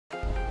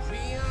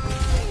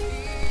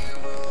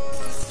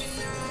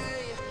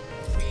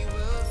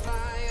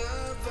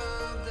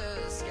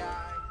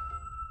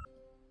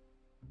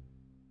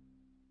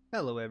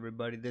Hello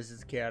everybody, this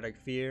is Chaotic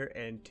Fear,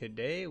 and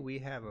today we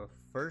have a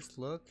first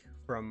look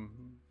from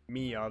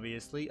me,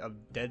 obviously, of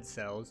Dead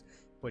Cells,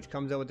 which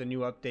comes out with a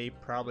new update,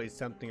 probably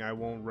something I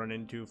won't run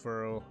into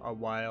for a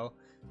while,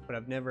 but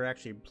I've never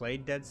actually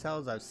played Dead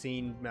Cells. I've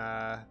seen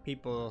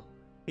people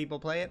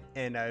play it,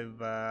 and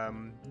I've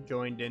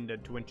joined in the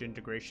Twitch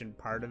integration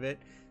part of it.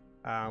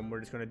 We're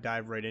just going to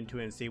dive right into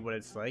it and see what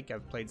it's like.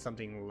 I've played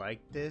something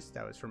like this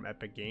that was from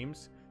Epic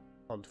Games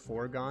called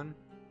Foregone.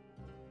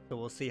 So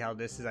we'll see how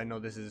this is. I know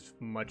this is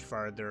much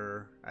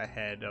farther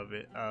ahead of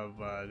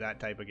that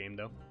type of game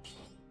though.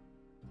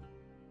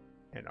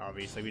 And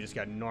obviously we just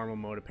got normal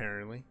mode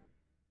apparently.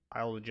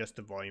 I'll adjust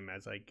the volume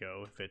as I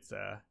go if it's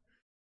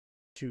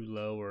too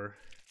low or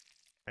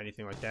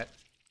anything like that.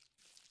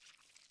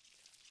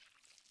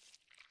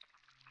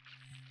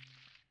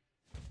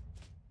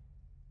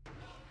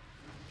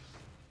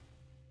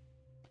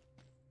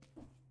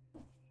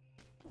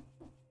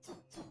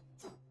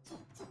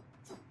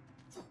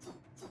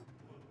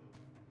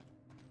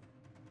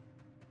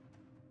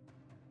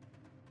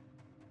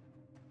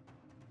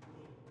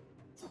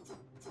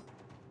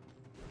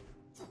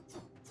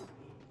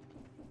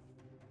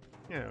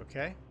 Yeah,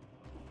 okay.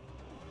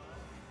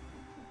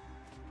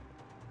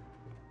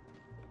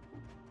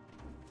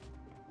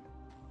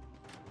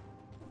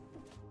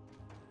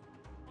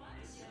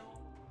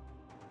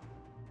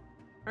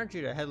 Aren't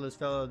you the headless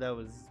fellow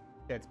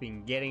that's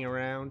been getting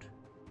around?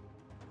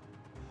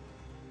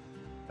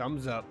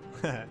 Thumbs up.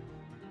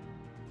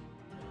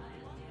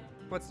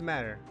 What's the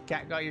matter?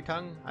 Cat got your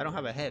tongue? I don't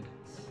have a head.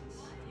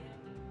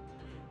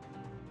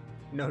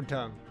 No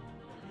tongue.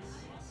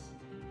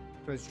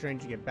 It was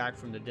strange to get back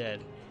from the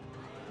dead.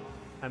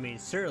 I mean,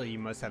 surely you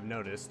must have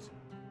noticed.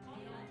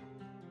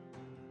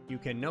 You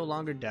can no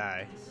longer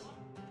die.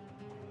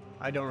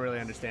 I don't really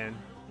understand.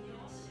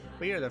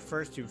 But you're the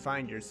first to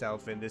find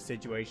yourself in this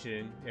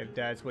situation, if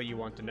that's what you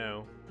want to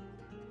know.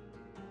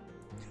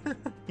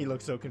 He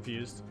looks so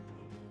confused.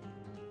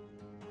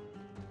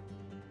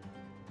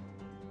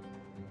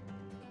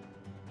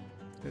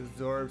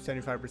 Absorb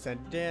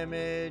 75%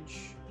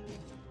 damage.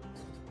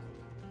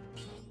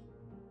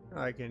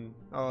 I can...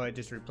 Oh, it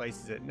just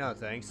replaces it. No,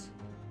 thanks.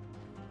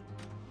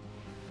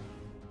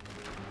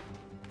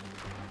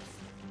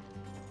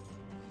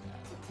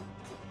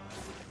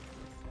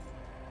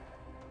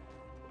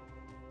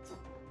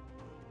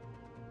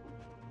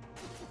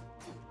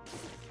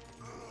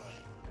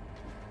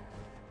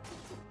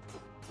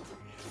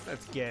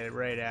 Let's get it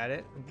right at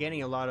it. I'm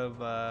getting a lot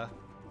of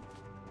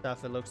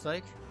stuff, it looks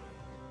like.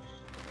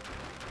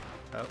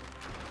 Oh.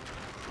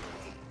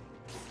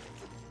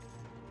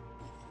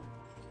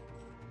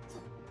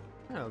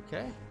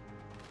 Okay.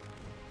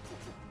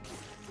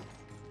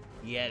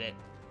 Get it.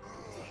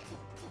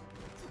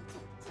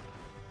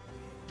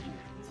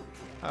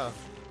 Oh,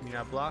 you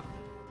not block?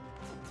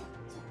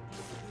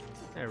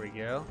 There we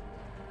go.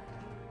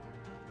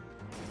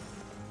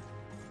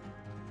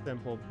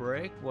 Simple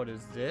break. What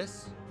is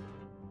this?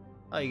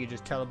 Oh, you can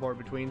just teleport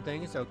between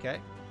things?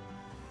 Okay.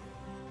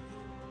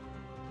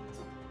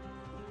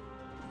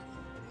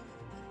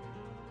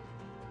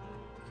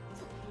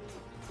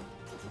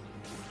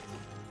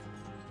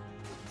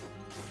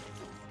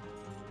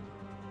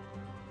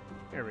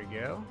 There we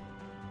go.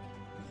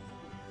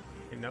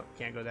 Nope,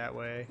 can't go that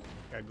way.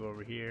 Gotta go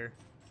over here.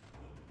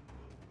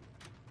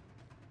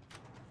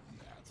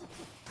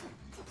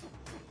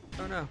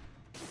 Oh no.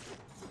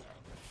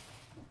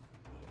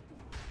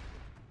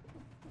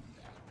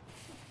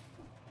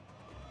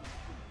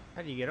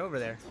 How do you get over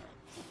there?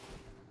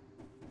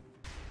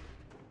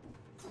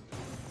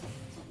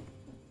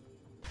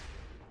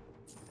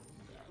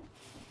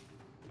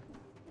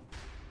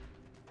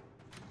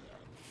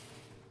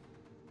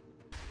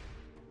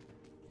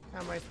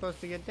 How am I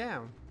supposed to get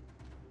down?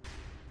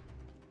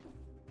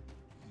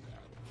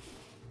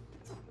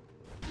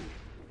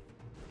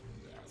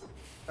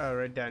 Oh,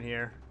 right down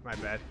here. My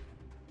bad.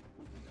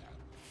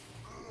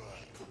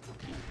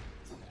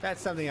 That's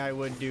something I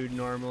would do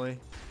normally.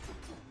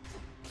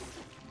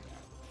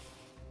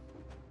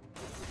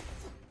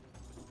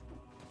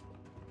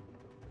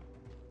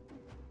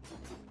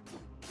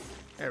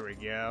 There we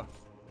go.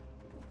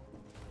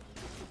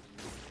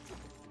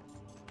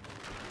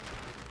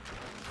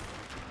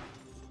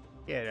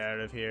 Get out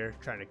of here,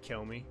 trying to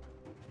kill me.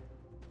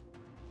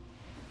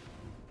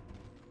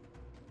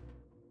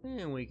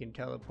 And we can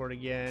teleport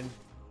again.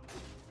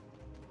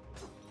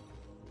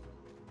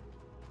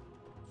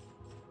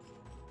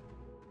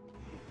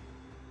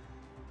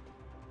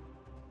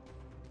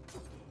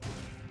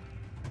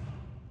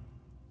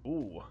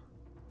 Ooh.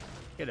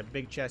 Get a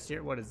big chest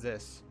here. What is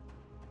this?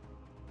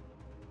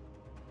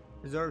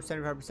 Absorb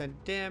 75%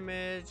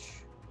 damage.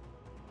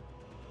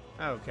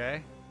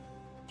 Okay.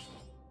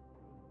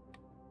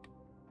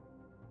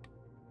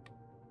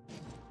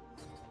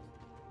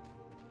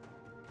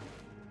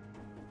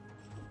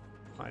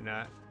 Why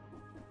not?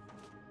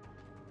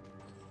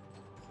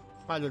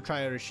 Might as well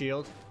try out a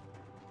shield.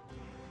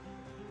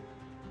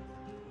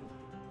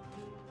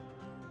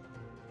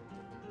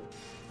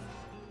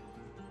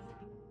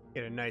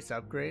 Get a nice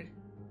upgrade.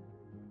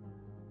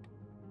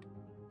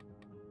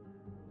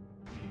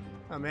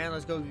 Oh man,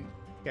 let's go.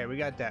 Okay, we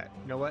got that.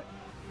 You know what?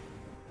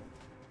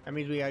 That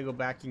means we gotta go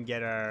back and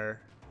get our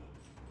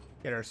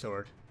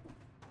sword.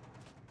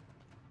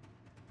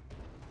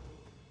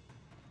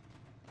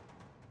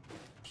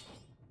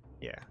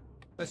 Yeah.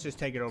 Let's just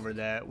take it over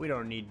that. We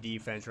don't need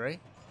defense,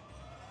 right?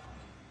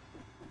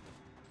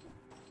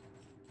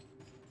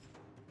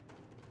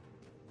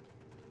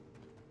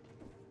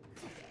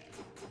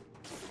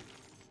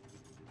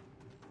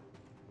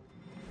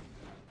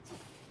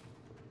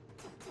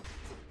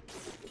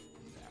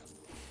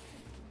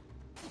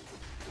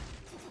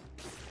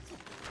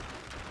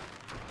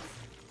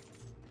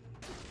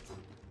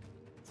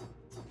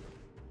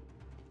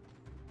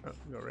 Oh,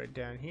 go right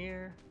down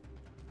here.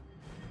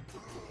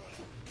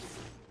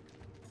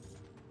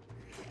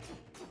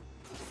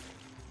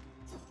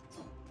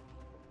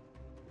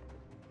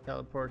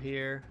 Teleport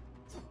here.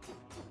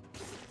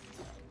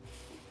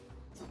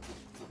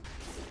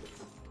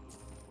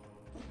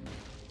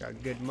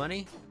 Got good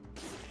money.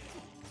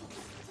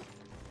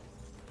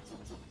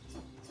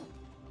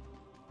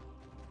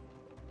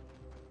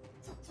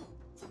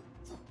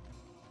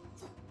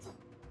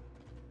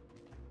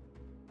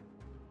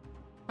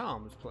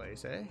 Tom's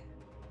place, eh?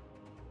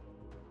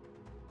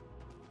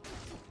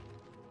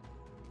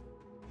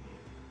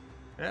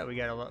 Yeah, we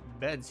got a lot of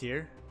beds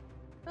here.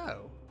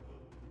 Oh.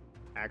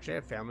 Actually,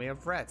 a family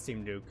of rats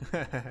seem to.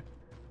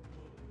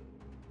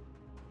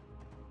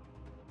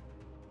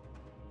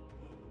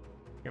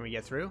 Can we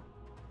get through?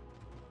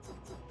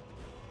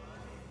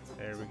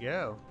 There we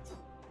go.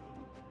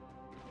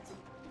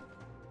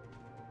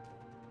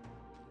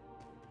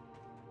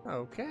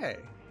 Okay.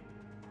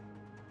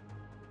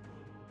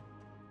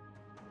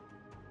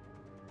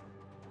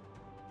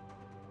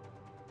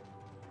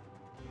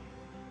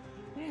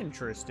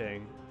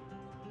 Interesting.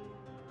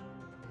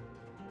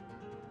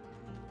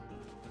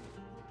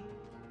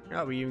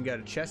 Oh, we even got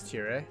a chest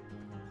here, eh?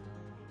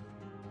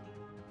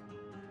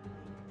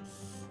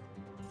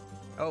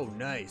 Oh,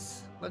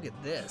 nice. Look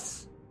at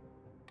this.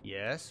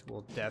 Yes,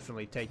 we'll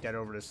definitely take that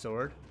over to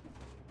sword.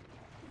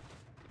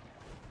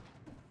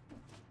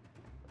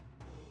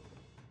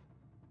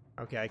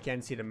 Okay, I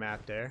can see the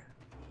map there.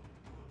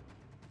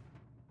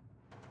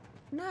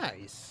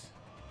 Nice.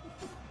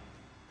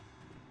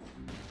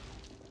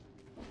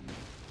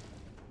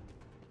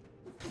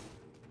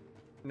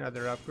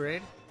 Another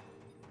upgrade.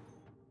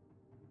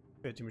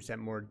 15%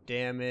 more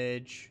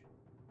damage.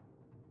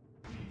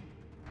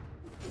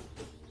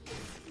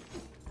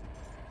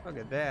 Look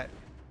at that.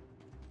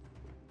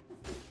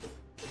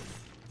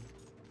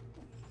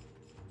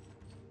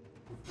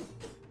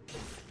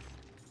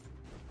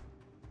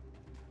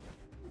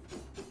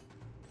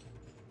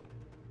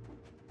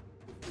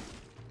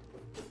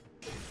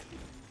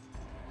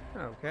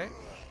 Okay.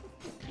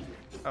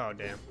 Oh,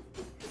 damn.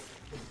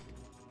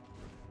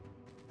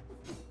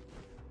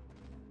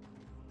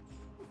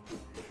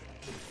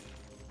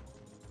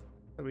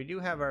 So we do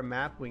have our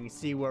map. We can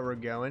see where we're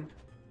going.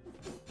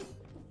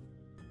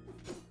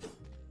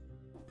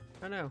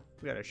 Oh no,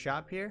 we got a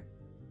shop here.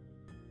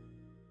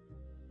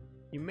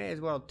 You may as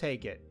well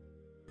take it.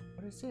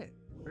 What is it?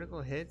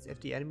 Critical hits if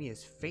the enemy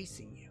is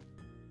facing you.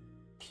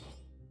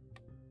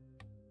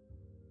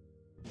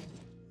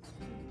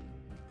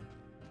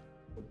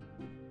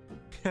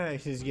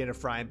 Just get a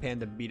frying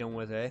pan to beat him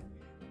with, eh?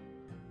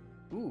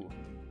 Ooh.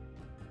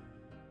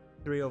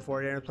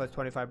 304 damage plus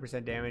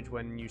 25% damage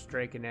when you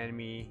strike an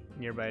enemy.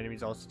 Nearby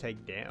enemies also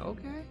take damage.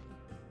 Okay.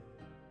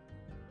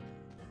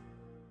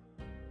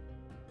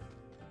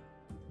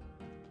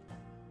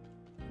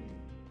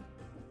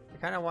 I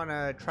kind of want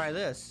to try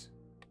this.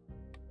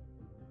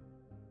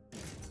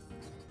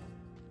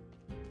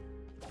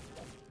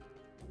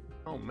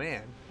 Oh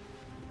man.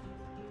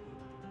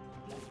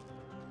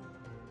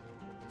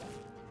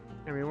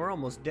 I mean, we're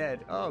almost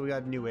dead. Oh, we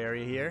got a new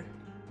area here.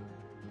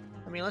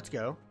 I mean, let's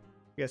go.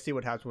 We gotta see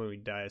what happens when we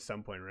die at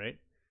some point, right?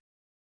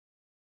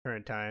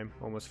 Current time,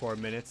 almost 4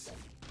 minutes.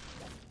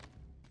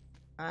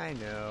 I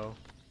know.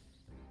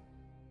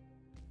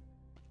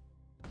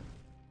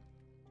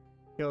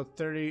 Kill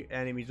 30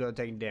 enemies without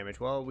taking damage.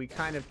 Well, we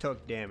kind of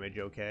took damage,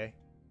 okay?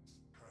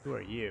 Who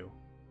are you?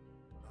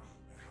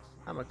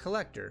 I'm a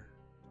collector.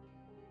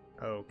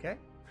 Okay.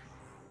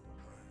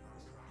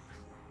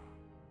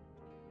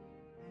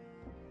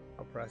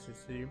 I'll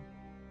process you.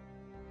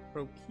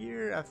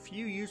 Procure a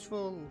few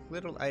useful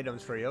little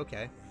items for you.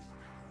 Okay.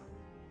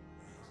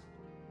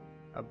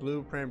 A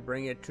blueprint,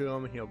 bring it to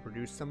him and he'll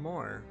produce some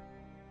more.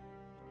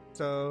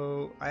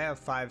 So I have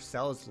 5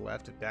 cells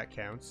left if that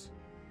counts.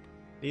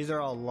 These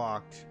are all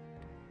locked.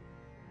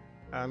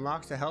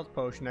 Unlocks a health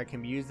potion that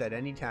can be used at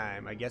any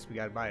time. I guess we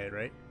gotta buy it,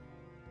 right?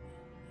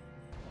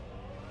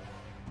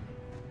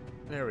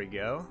 There we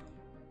go.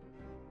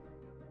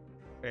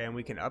 And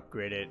we can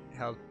upgrade it.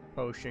 Health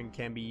potion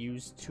can be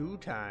used 2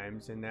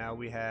 times, and now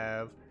we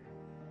have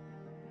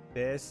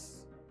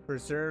this.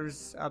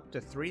 Preserves up to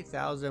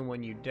 3,000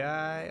 when you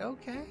die.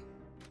 Okay.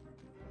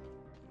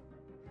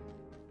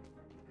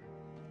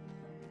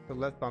 The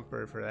left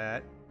bumper for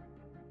that.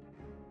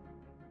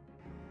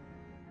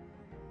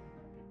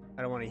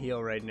 I don't want to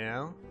heal right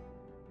now.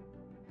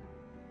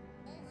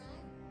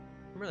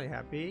 really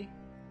happy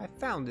I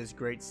found this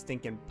great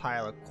stinking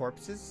pile of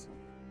corpses.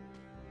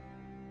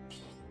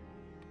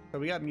 So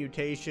we got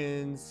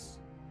mutations,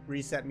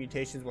 reset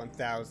mutations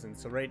 1000.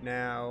 So right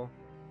now,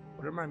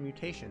 what are my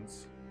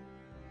mutations?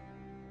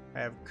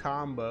 I have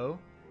combo,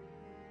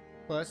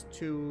 plus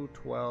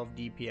 212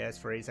 DPS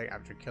for 8 seconds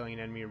after killing an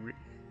enemy.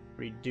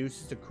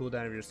 Reduces the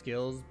cooldown of your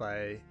skills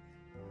by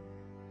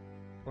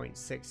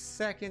 0.6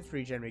 seconds for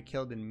each enemy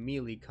killed in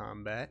melee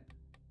combat.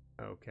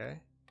 Okay.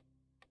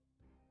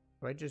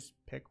 Do I just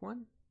pick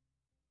one?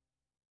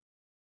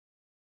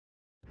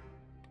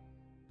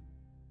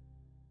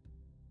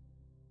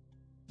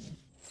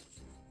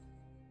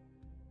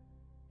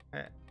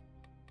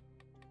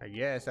 I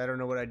guess. I don't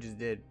know what I just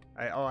did.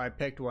 I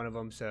picked one of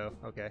them, so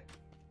okay.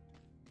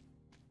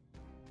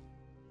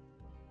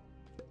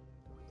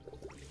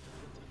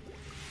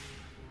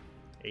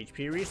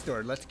 HP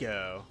restored. Let's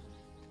go.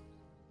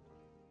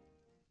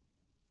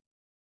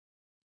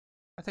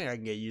 I think I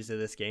can get used to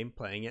this game,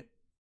 playing it.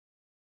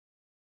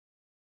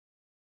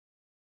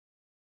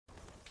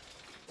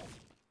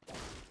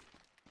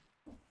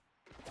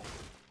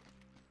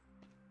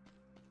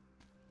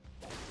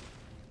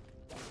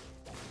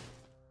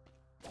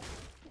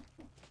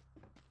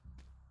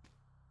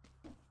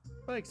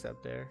 Bike's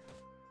up there.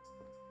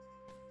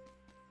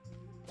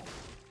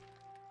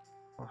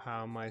 Well,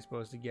 how am I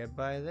supposed to get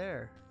by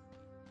there?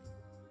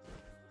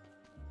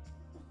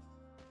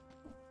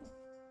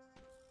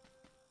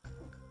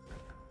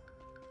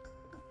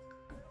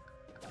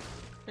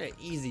 Hey,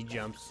 easy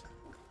jumps.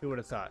 Who would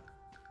have thought?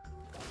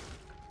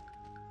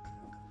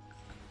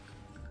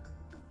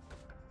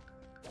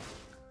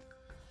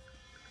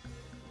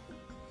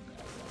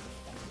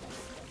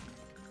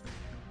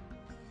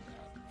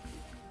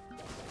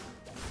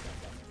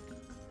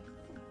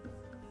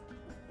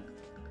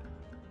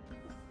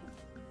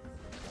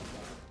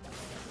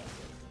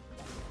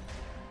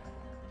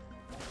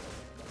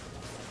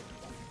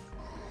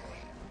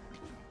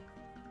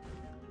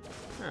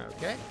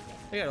 Okay.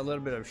 They got a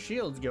little bit of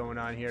shields going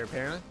on here,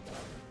 apparently.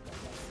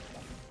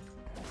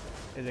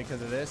 Is it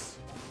because of this?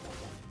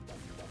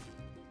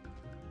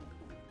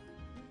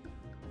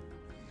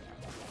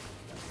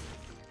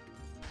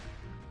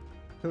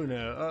 Who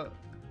knows? Oh,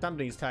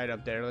 something's tied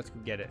up there. Let's go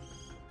get it.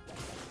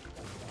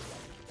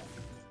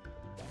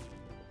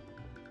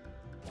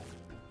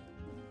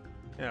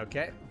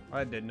 Okay. Well,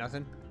 that did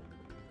nothing.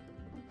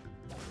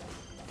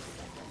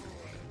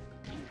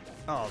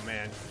 Oh,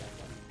 man.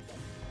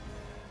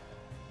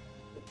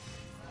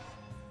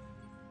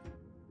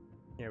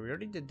 Yeah, we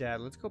already did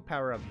that. Let's go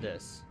power up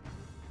this.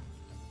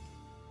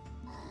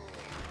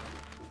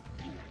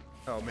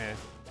 Oh, man.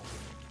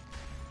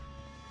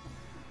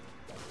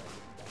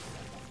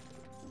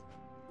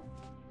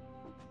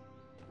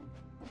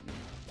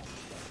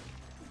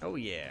 Oh,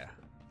 yeah.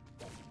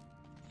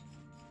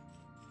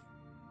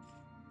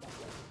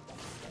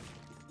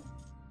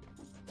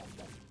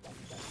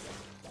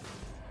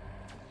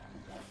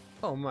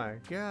 Oh, my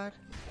God.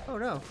 Oh,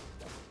 no.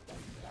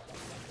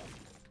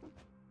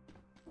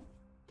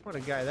 What a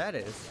guy that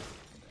is.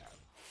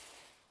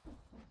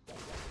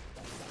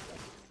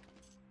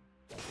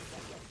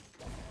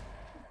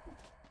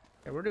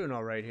 Yeah, we're doing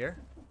all right here.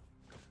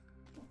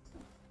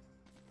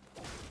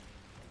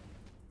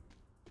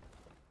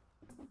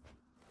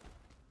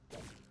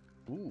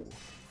 Ooh.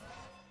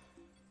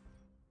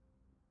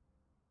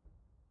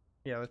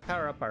 Yeah, let's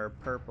power up our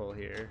purple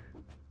here.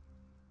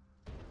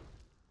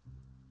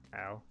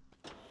 Ow.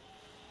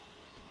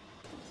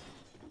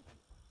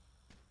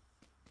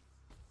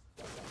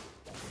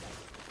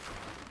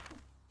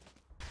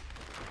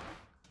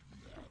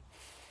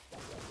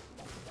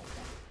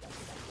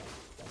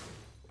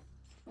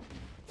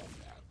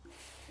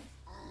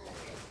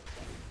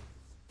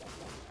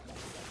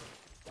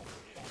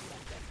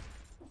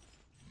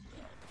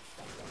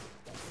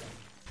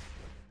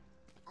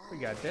 We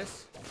got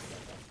this.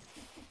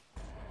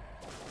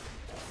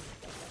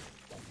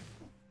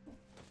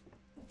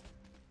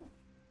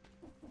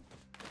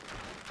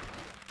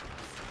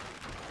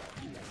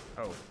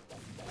 Oh.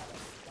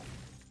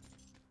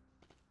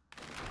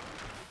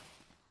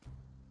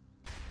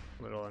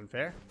 A little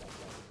unfair.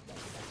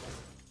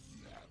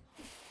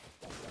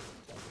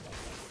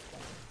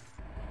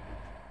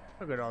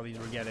 Look at all these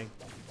we're getting.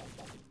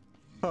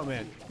 Oh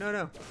man, no,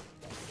 no.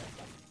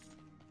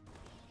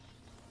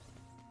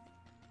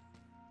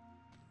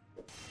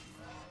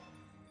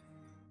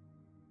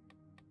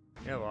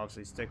 Yeah, we'll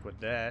obviously stick with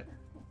that.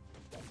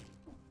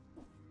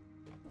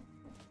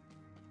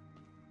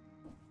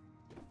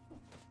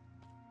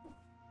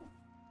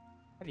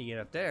 How do you get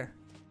up there?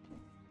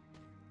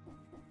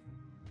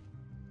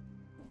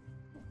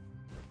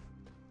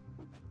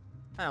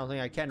 I don't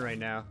think I can right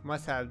now.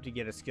 Must have to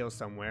get a skill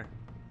somewhere.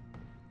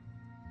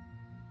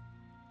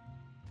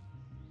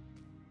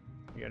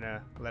 You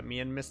gonna let me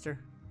in, mister?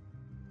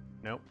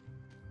 Nope.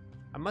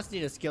 I must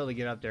need a skill to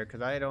get up there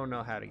because I don't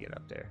know how to get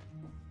up there.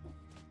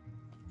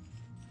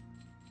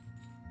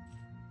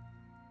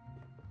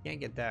 Can't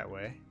get that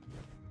way.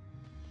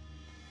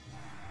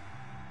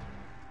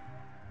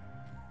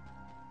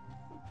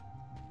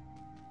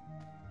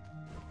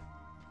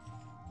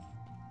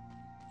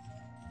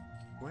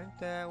 Went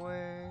that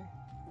way.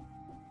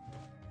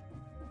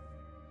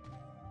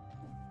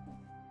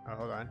 Oh,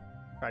 hold on.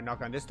 Try to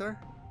knock on this door?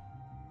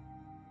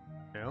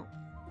 No.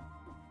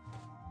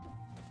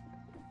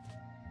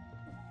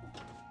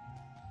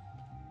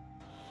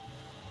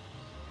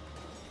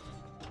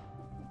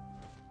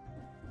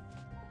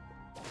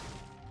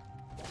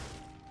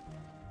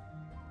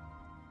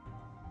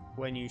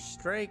 When you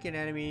strike an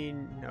enemy,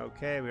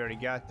 okay, we already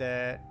got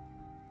that.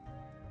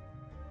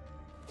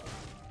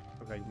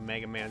 Looks like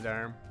Mega Man's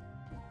arm.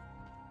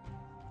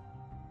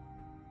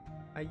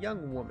 A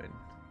young woman.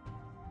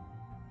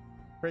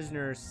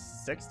 Prisoner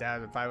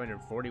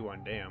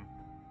 6,541, damn.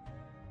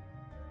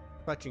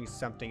 Clutching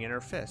something in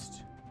her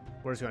fist.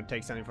 We're just gonna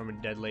take something from a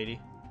dead lady.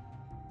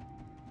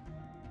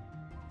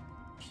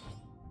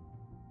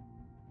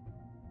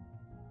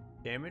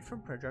 Damage from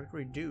projectile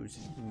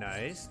reduced.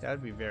 Nice, that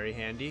would be very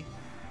handy.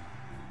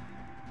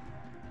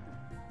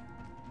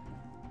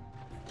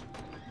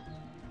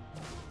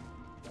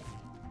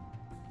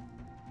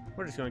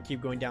 We're just gonna keep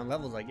going down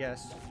levels, I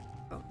guess.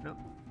 Oh, no.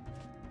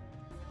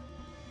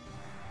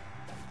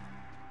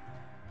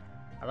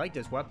 I like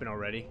this weapon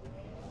already.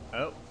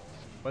 Oh,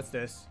 what's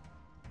this?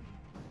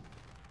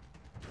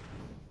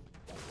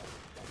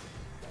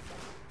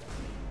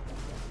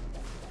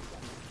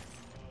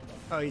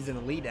 Oh, he's an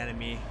elite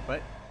enemy,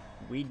 but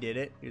we did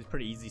it. It was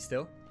pretty easy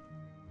still.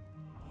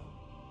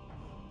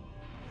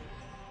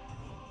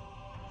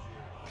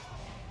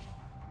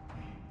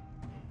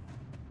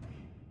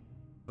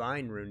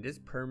 Vine rune. This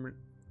permanent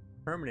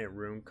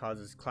rune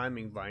causes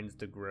climbing vines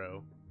to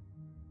grow.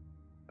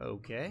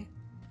 Okay.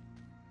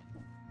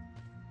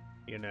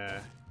 You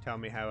gonna tell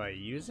me how I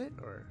use it,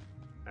 or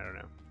I don't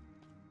know.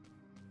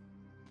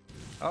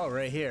 Oh,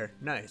 right here.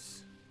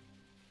 Nice.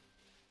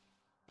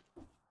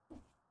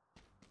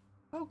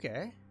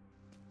 Okay.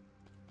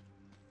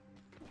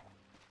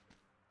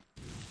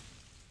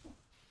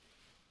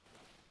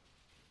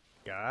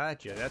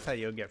 Gotcha. That's how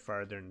you'll get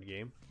farther in the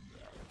game.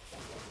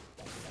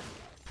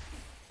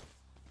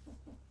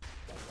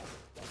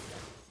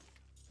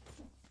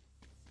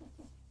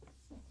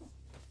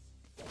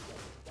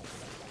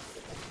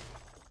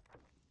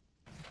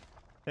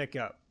 Pick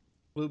up.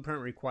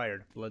 Blueprint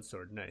required. Blood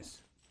sword.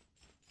 Nice.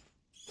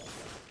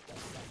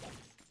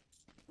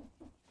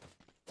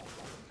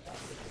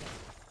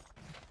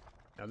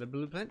 Another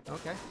blueprint?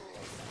 Okay.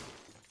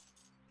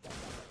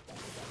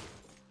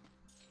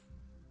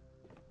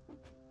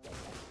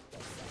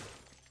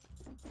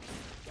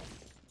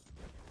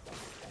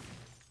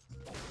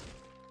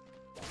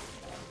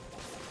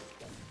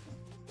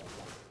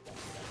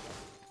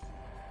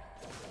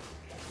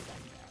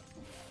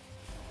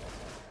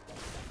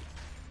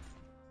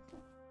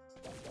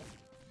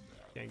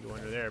 Can't go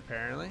under there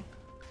apparently.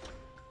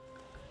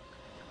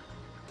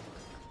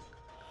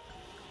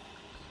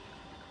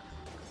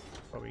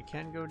 But we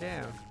can go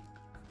down.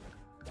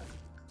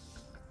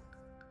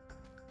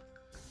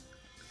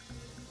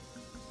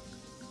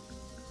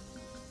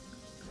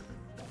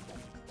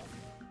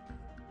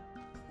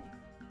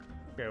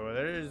 Okay, well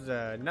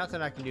there's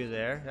nothing I can do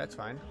there. That's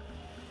fine.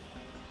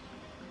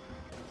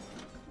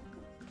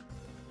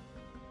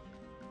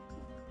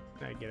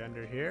 Can I get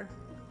under here?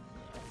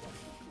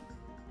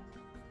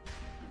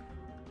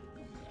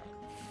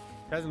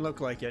 Doesn't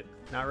look like it.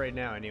 Not right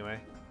now, anyway.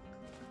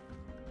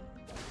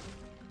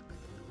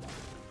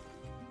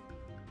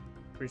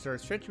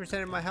 Restores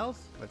 50% of my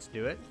health. Let's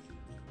do it.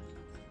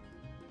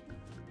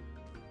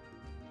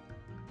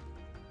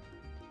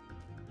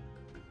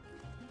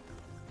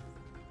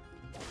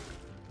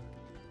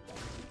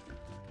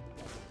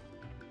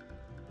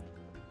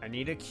 I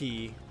need a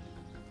key.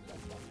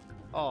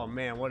 Oh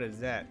man, what is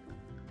that?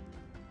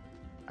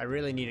 I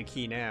really need a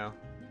key now.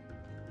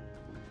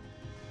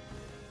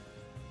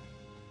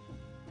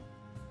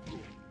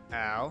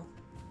 Ow.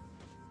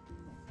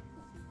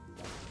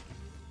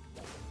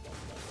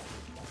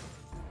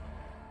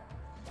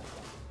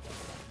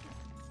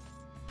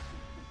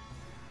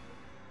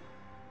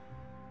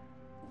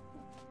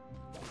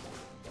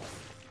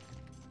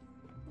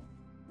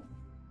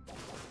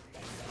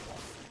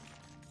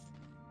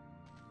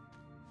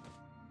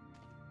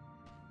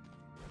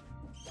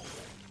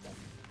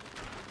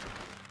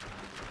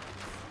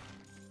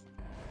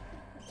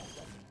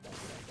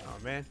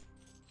 Oh man,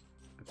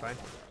 I'm fine.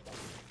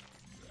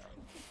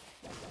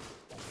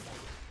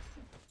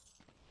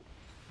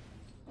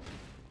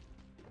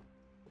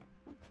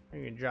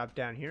 You can drop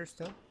down here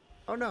still?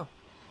 Oh no.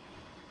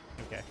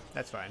 Okay,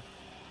 that's fine.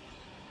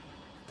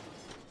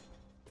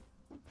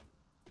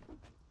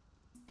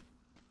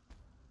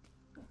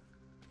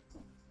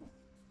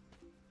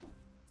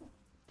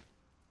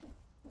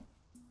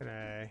 Can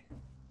I?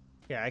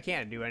 Yeah, I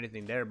can't do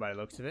anything there by the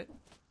looks of it.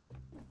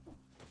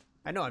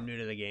 I know I'm new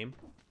to the game.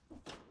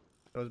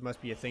 Those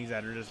must be things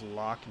that are just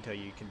locked until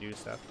you can do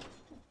stuff.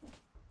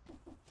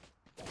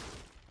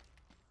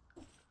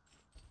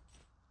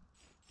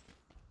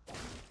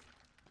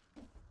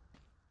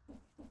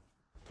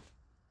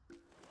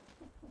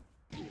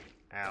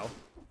 Ow.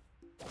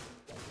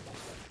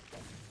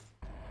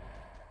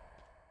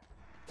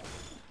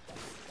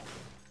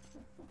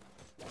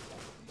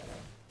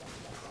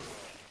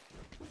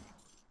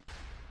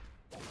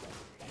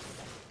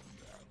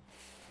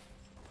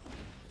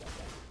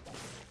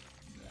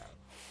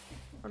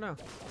 no.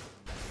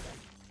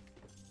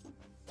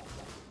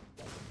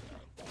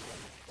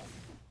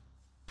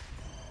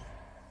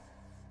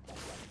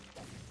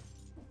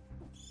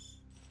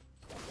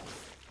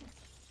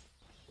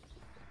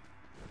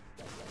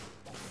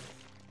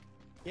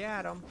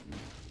 Get him.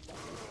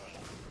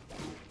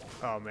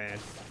 Oh man.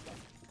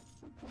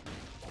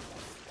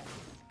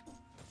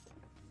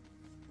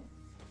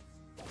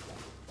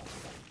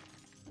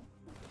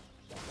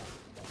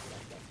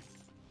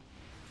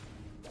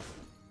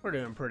 We're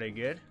doing pretty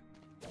good.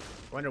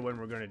 Wonder when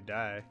we're gonna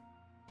die.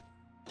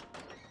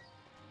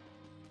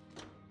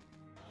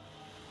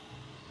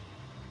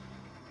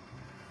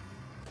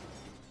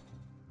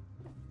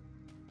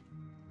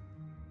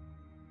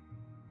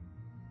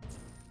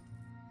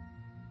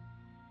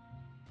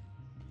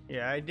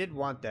 Yeah, I did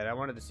want that. I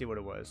wanted to see what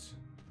it was.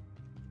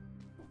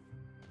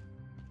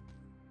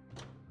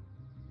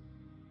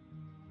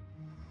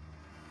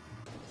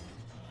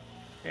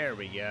 There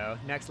we go.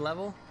 Next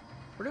level.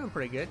 We're doing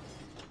pretty good.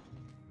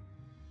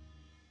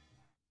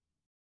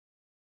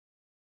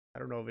 I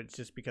don't know if it's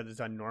just because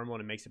it's on normal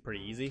and it makes it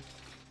pretty easy.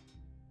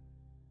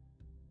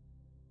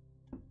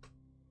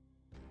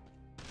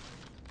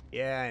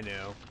 Yeah, I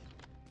know.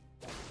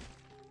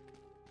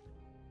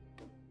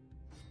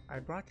 I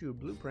brought you a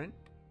blueprint.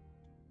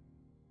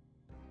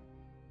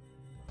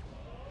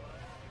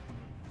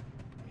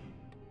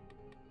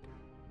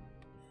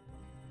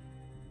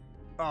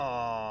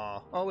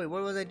 Oh, oh wait,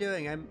 what was I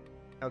doing?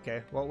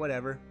 Okay, well,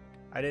 whatever.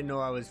 I didn't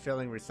know I was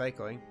filling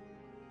recycling.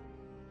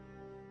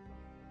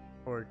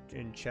 Or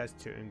in chest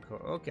to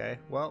encode. Okay,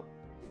 well,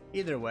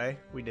 either way,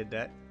 we did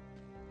that.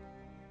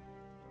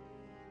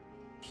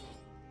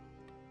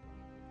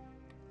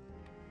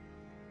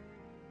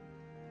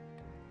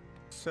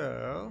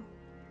 So,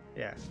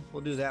 yeah,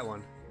 we'll do that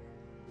one.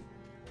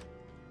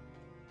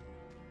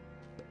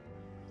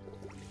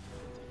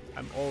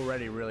 I'm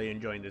already really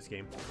enjoying this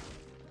game.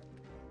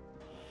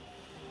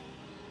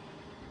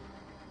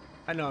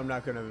 I know I'm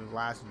not going to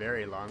last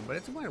very long, but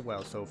it's went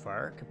well so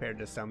far compared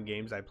to some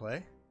games I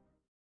play.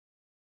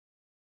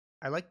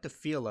 I like the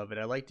feel of it.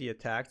 I like the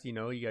attacks. You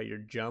know, you got your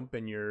jump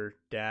and your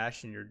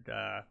dash and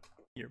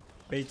your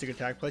basic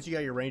attack. Plus, you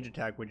got your range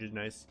attack, which is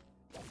nice.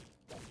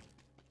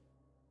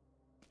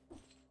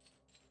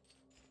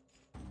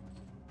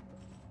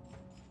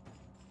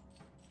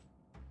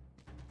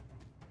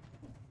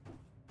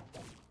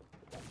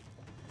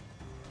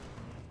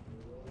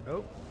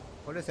 Oh,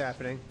 what is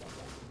happening?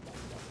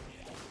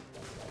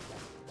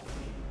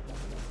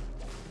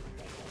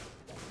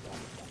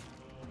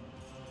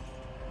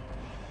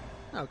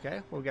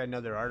 Okay, we'll get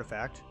another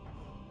artifact.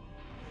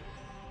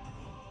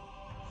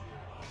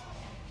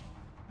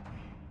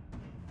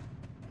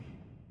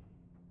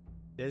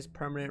 This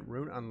permanent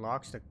rune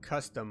unlocks the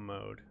custom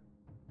mode.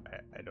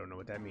 I don't know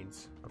what that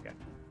means. Okay.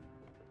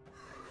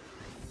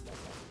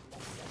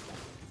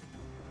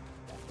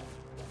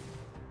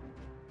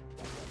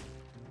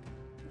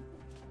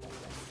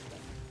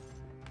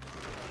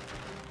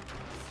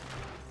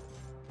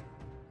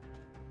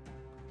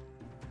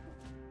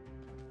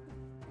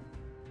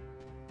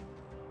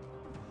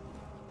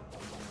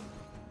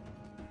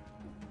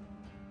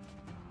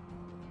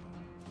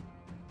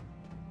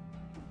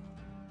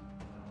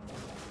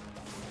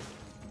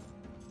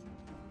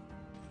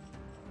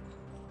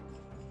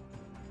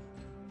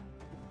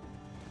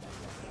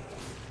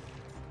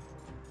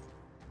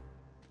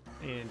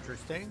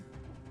 Interesting.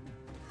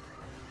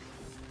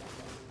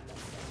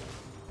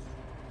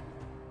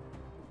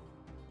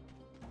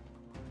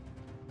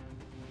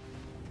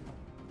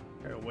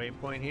 Got a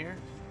waypoint here.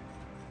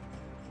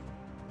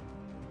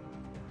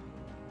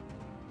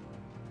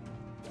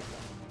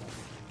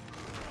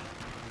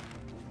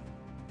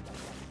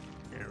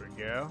 There we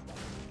go.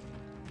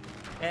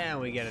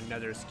 And we get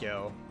another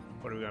skill.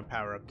 What are we going to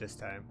power up this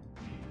time?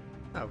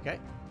 Okay.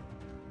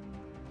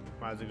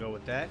 Might as well go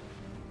with that.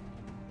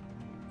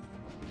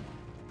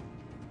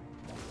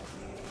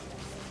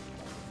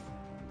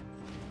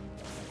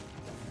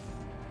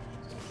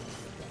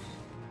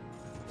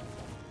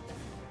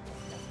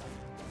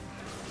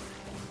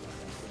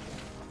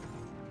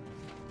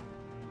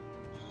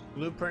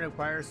 Blueprint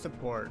acquires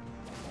support.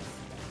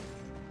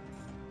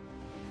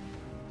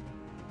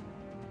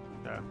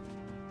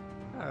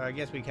 I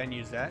guess we can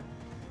use that.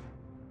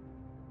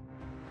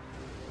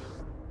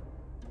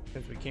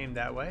 Since we came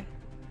that way.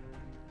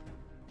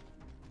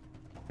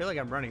 I feel like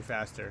I'm running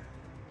faster.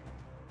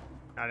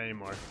 Not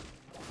anymore.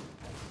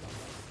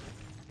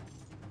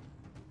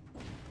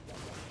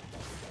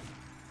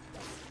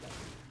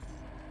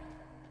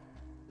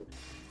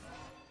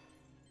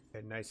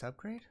 A nice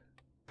upgrade.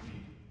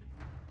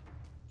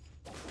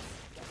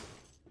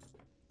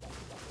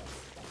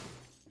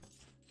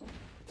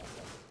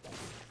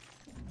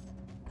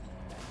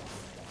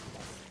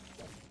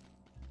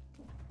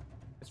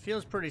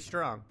 Feels pretty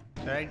strong.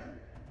 I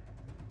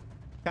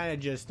kind of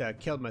just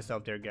killed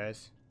myself there,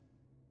 guys.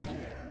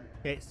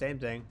 Okay, same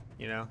thing,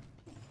 you know.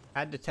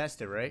 Had to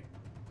test it, right?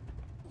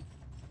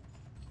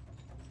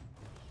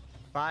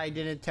 If I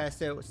didn't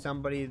test it,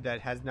 somebody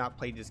that has not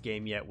played this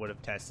game yet would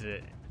have tested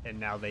it, and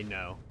now they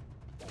know.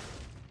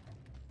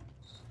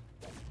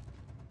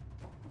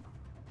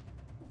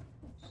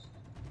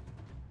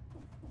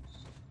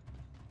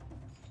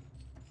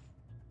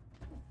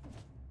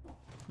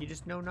 You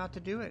just know not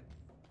to do it.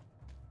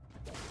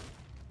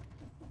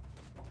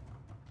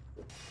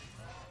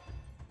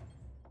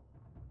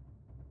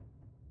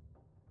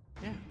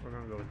 Yeah, we're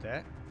gonna go with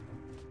that.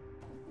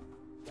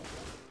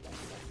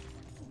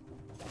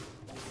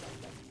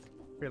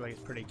 Feel like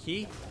it's pretty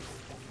key.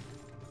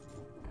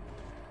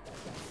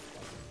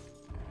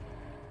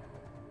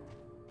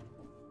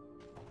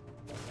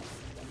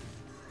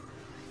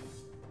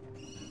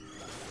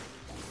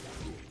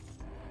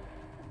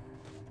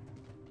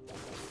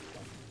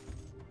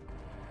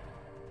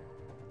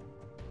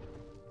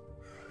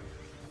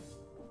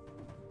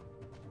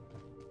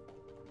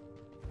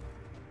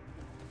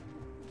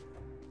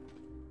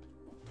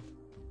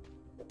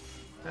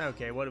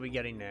 Okay, what are we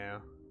getting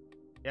now?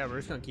 Yeah, we're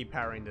just gonna keep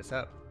powering this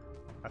up.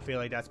 I feel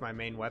like that's my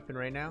main weapon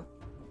right now.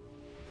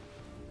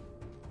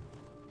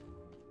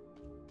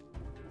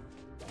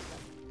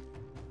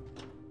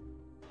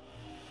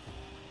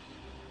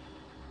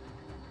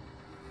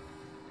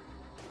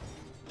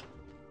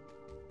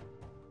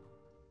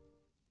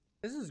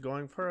 This is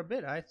going for a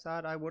bit. I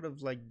thought I would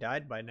have like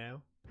died by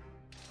now.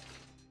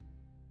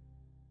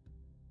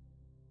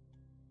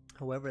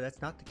 However,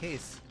 that's not the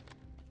case.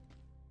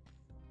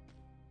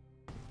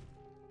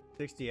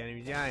 60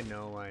 enemies. Yeah, I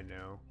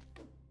know.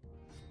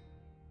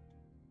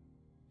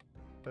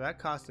 So that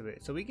cost a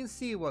bit. So we can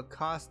see what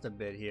cost a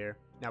bit here.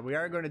 Now we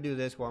are going to do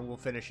this one. We'll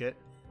finish it.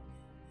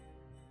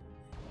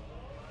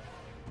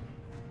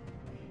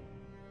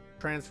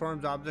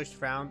 Transforms objects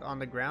found on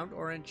the ground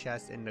or in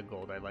chests into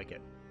gold. I like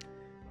it.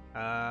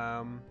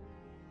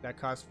 That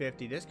costs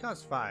 50. This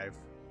costs 5.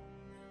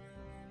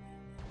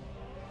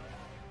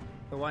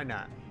 So why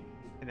not?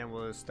 And then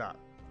we'll just stop.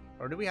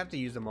 Or do we have to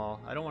use them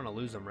all? I don't want to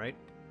lose them, right?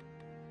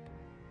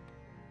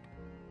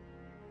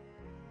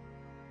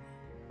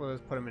 Well,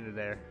 let's put them into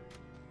there.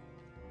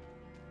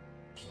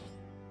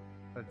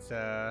 Let's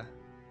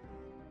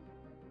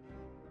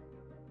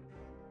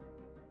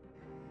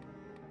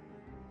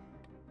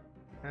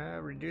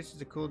reduces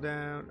the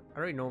cooldown. I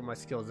already know what my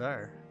skills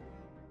are.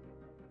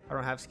 I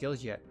don't have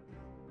skills yet.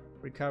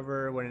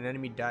 Recover when an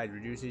enemy dies.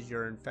 Reduces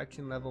your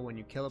infection level when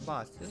you kill a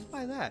boss. Just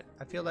buy that.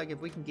 I feel like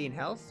if we can gain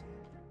health.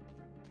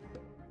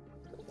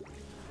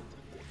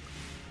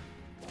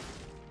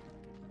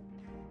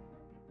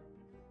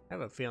 I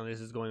have a feeling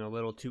this is going a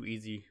little too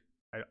easy.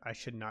 I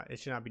should not. It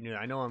should not be new.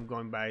 I know I'm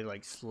going by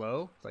like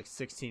slow, like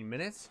 16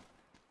 minutes.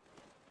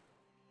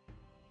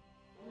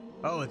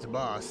 Oh, it's a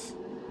boss.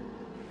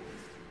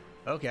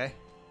 Okay.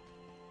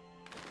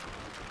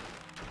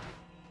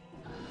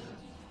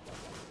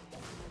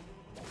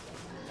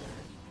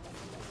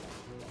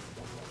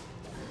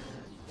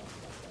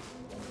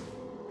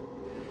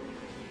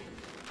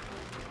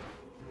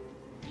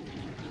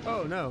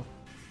 Oh no,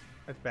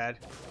 that's bad.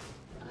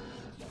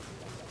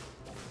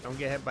 Don't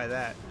get hit by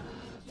that.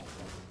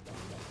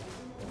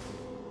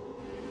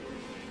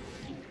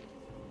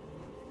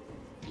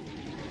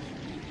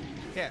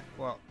 Yeah,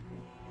 well,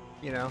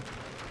 you know.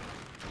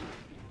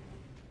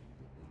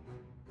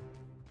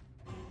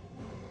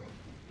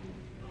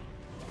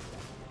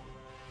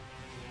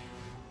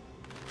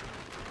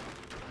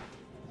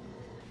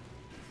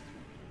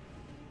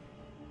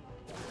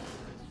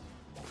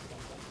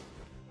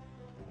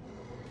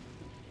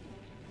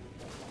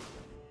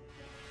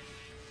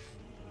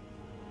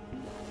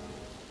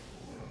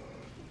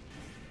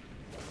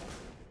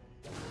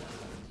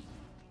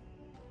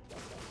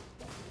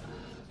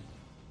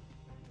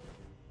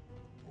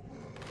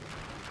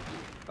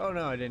 Oh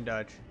no, I didn't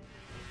dodge.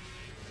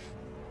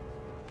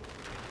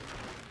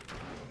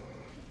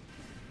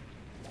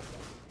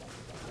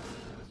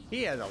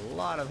 He has a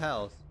lot of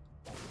health.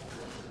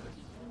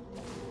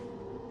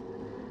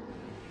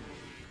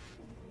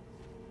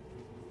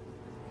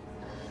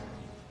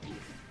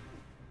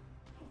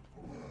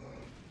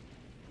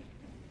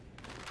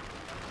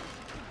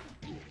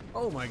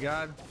 Oh my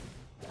god.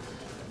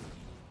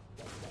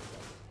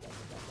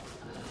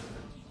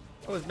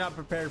 I was not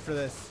prepared for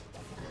this.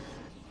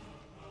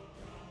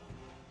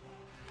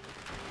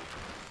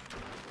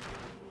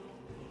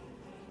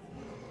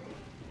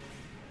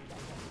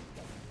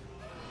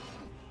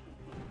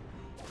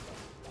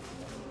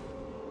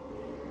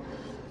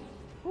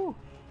 Whew.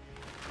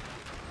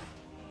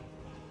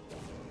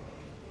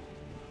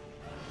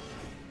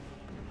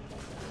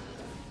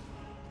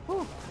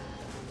 Whew.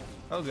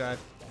 Oh god.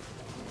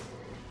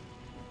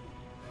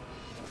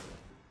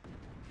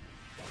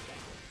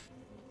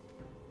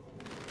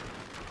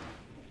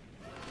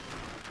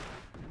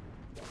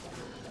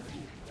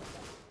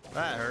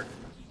 That hurt.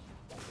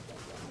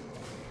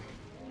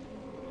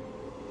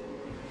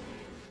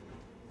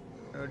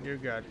 Oh dear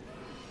god.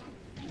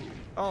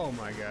 Oh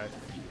my god.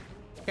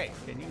 Okay,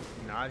 can you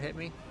not hit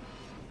me?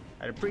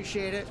 I'd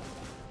appreciate it.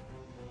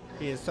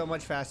 He is so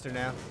much faster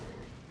now.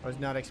 I was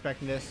not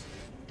expecting this.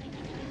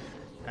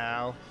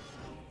 Ow.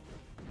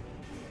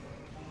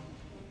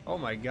 Oh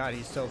my god,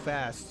 he's so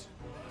fast.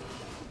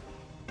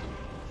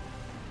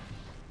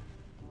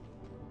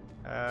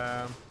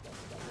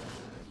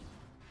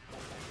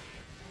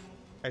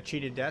 I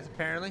cheated death,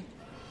 apparently.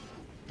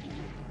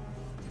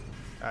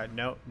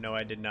 No,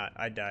 I did not.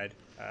 I died.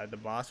 The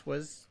boss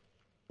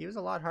he was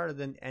a lot harder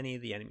than any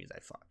of the enemies I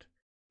fought.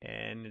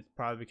 And it's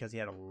probably because he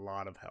had a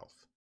lot of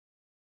health.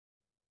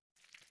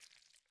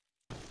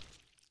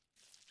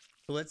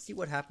 So let's see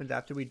what happens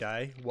after we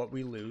die, what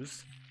we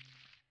lose.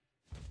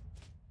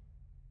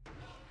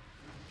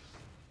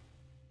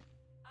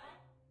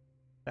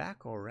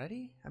 Back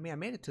already? I mean, I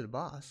made it to the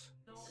boss.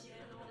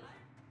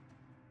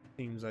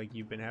 Seems like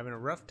you've been having a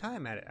rough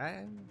time at it.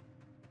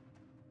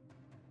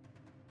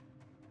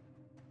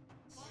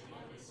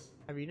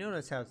 Have you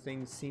noticed how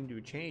things seem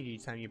to change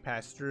each time you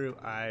pass through?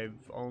 I've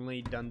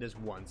only done this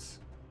once.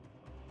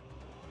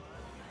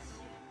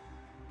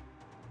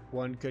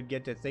 One could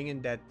get to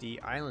thinking that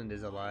the island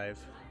is alive.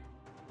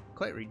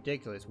 Quite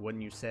ridiculous,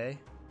 wouldn't you say?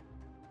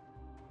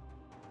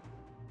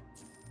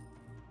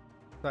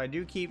 So I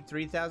do keep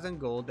 3,000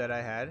 gold that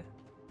I had.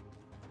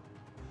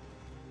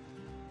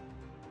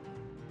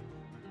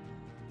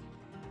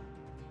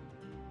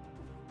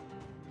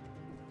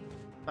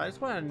 I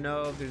just want to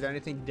know if there's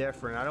anything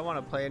different. I don't want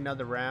to play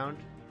another round.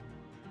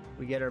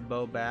 We get our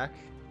bow back.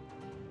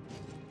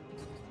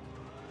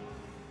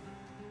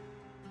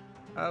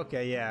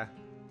 Okay, yeah.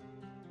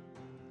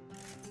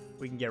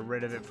 We can get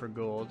rid of it for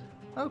gold.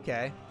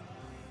 Okay.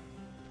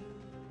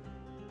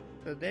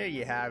 So there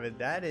you have it.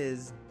 That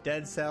is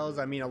Dead Cells.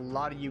 I mean, a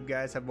lot of you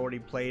guys have already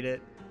played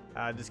it.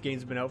 This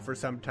game's been out for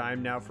some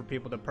time now for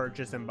people to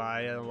purchase and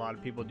buy it. A lot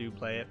of people do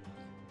play it.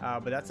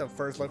 But that's a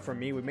first look from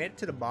me. We made it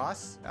to the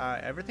boss.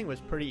 Everything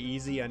was pretty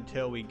easy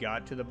until we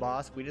got to the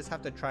boss. We just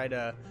have to try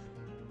to,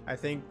 I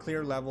think,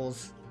 clear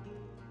levels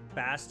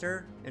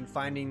faster and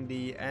finding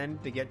the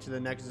end to get to the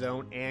next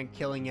zone and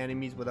killing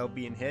enemies without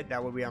being hit.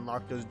 That way we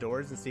unlock those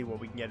doors and see what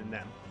we can get in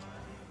them.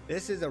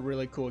 This is a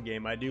really cool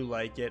game. I do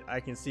like it. I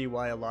can see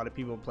why a lot of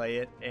people play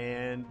it,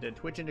 and the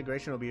Twitch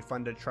integration will be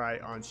fun to try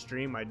on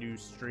stream. I do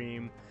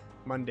stream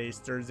Mondays,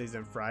 Thursdays,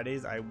 and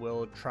Fridays. I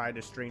will try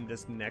to stream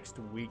this next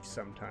week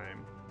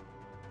sometime.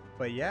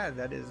 But yeah,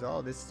 that is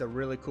all. This is a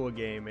really cool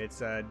game. It's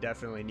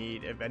definitely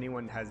neat. If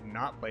anyone has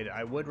not played it,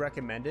 I would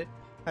recommend it.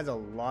 Has a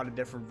lot of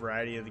different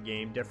variety of the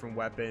game, different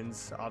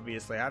weapons.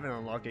 Obviously, I haven't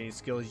unlocked any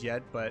skills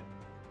yet, but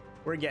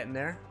we're getting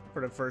there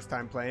for the first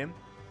time playing.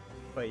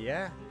 But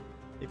yeah,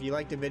 if you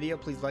liked the video,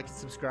 please like and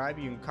subscribe.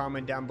 You can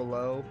comment down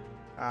below.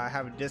 I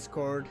have a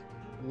Discord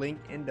link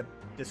in the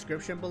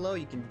description below.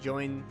 You can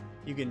join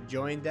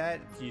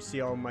that. You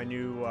see all my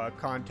new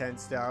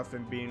content stuff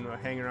and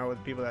hanging out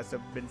with people that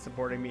have been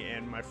supporting me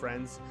and my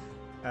friends.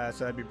 So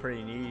that'd be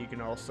pretty neat. You can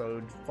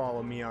also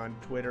follow me on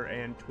Twitter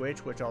and Twitch,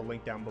 which I'll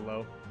link down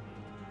below.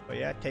 But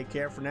yeah, take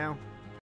care for now.